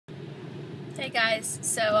Hey guys,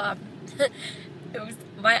 so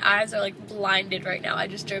my eyes are like blinded right now. I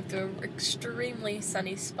just drove through an extremely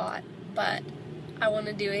sunny spot, but I want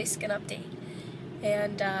to do a skin update.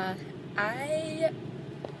 And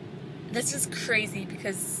this is crazy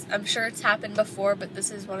because I'm sure it's happened before, but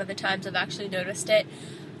this is one of the times I've actually noticed it.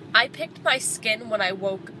 I picked my skin when I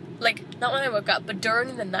woke, not when I woke up, but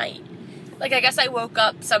during the night. I guess I woke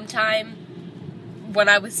up sometime when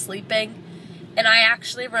I was sleeping, and I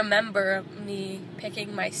actually remember me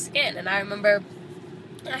picking my skin, and I remember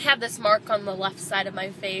I have this mark on the left side of my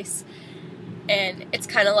face, and it's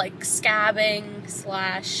kind of like scabbing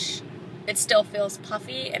 / it still feels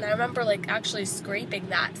puffy, and I remember actually scraping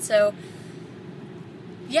that. So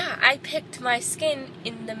yeah, I picked my skin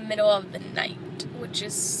in the middle of the night, which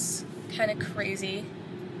is kind of crazy,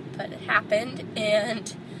 but it happened.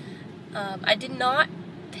 And I did not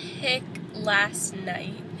pick last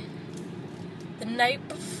night. The night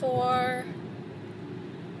before,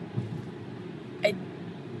 I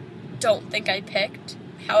don't think I picked.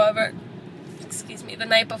 However, excuse me, the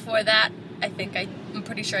night before that, I'm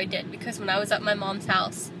pretty sure I did, because when I was at my mom's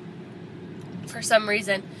house, for some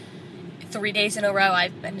reason, 3 days in a row, I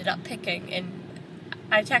ended up picking, and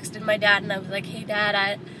I texted my dad, and I was like, hey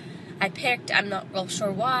Dad, I picked, I'm not real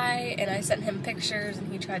sure why, and I sent him pictures,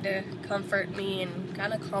 and he tried to comfort me and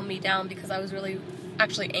kind of calm me down, because I was really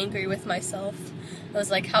actually angry with myself. I was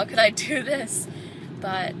like, how could I do this?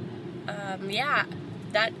 But yeah,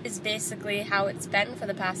 that is basically how it's been for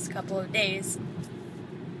the past couple of days.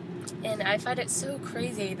 And I find it so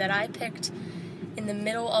crazy that I picked in the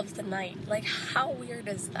middle of the night. How weird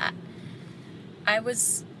is that? I would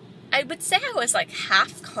say I was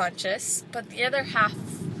half conscious, but the other half,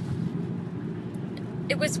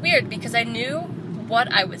 it was weird because I knew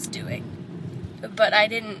what I was doing, but I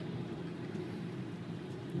didn't,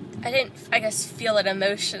 I guess, feel it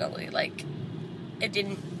emotionally. I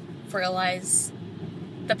didn't realize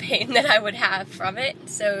the pain that I would have from it,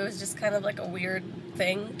 so it was just kind of a weird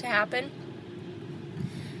thing to happen.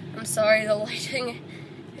 I'm sorry, the lighting,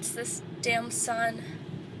 it's this damn sun.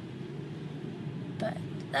 But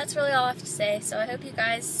that's really all I have to say, so I hope you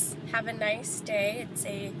guys have a nice day. It's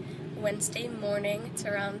a Wednesday morning, it's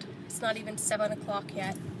not even 7 o'clock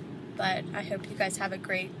yet, but I hope you guys have a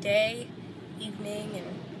great day, evening,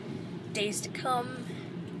 and days to come.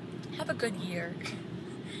 Have a good year.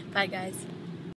 Bye guys.